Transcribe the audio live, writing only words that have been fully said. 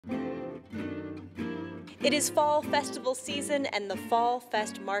It is fall festival season, and the Fall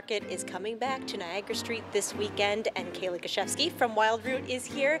Fest Market is coming back to Niagara Street this weekend, and Kayla Gashevsky from Wild Root is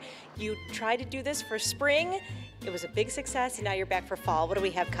here. You tried to do this for spring. It was a big success, and now you're back for fall. What do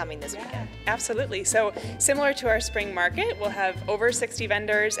we have coming this weekend? Absolutely. So similar to our spring market, we'll have over 60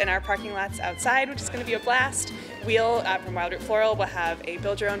 vendors in our parking lots outside, which is going to be a blast. We'll, from Wild Root Floral, will have a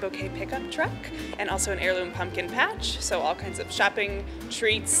build your own bouquet pickup truck and also an heirloom pumpkin patch. So all kinds of shopping,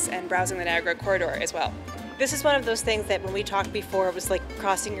 treats, and browsing the Niagara corridor as well. This is one of those things that when we talked before, it was like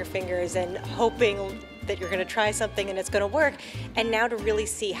crossing your fingers and hoping that you're going to try something and it's going to work. And now to really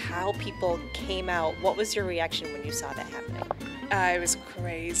see how people came out, what was your reaction when you saw that happening? It was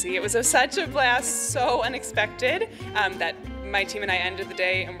crazy. It was such a blast, so unexpected, that my team and I ended the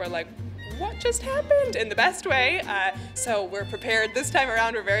day and we're like, what just happened? In the best way. So we're prepared this time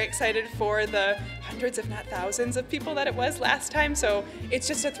around. We're very excited for the hundreds, if not thousands, of people that it was last time. So it's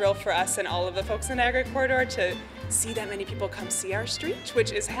just a thrill for us and all of the folks in the Niagara corridor to see that many people come see our street,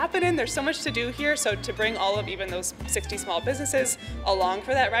 which is happening. There's so much to do here. So to bring all of even those 60 small businesses along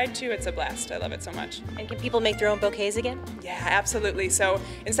for that ride too, it's a blast. I love it so much. And can people make their own bouquets again? Yeah, absolutely. So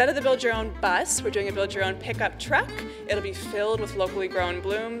instead of the build your own bus, we're doing a build your own pickup truck. It'll be filled with locally grown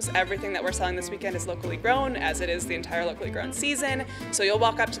blooms. Everything that we're selling this weekend is locally grown, as it is the entire locally grown season. So you'll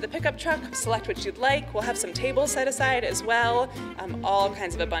walk up to the pickup truck, select what you'd like. We'll have some tables set aside as well. All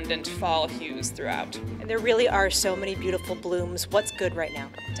kinds of abundant fall hues throughout. And there really are so many beautiful blooms. What's good right now?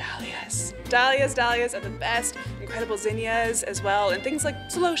 Dahlias. Dahlias are the best. Incredible zinnias as well, and things like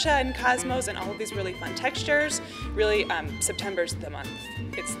celosia and cosmos and all of these really fun textures. Really, September's the month.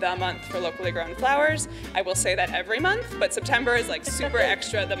 It's the month for locally grown flowers. I will say that every month, but September is like super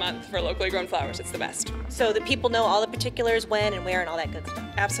extra the month for locally grown flowers. It's the best. So that people know all the particulars, when and where and all that good stuff.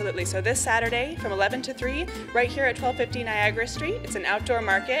 Absolutely. So this Saturday from 11 to 3, right here at 1250 Niagara Street. It's an outdoor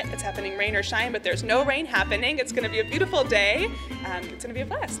market. It's happening rain or shine, but there's no rain happening. It's going to be a beautiful day. It's going to be a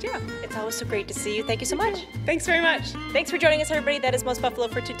blast, yeah. It's always so great to see you. Thank you so much. Thanks very much. Thanks for joining us, everybody. That is Most Buffalo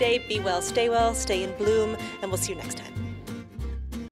for today. Be well, stay in bloom, and we'll see you next time.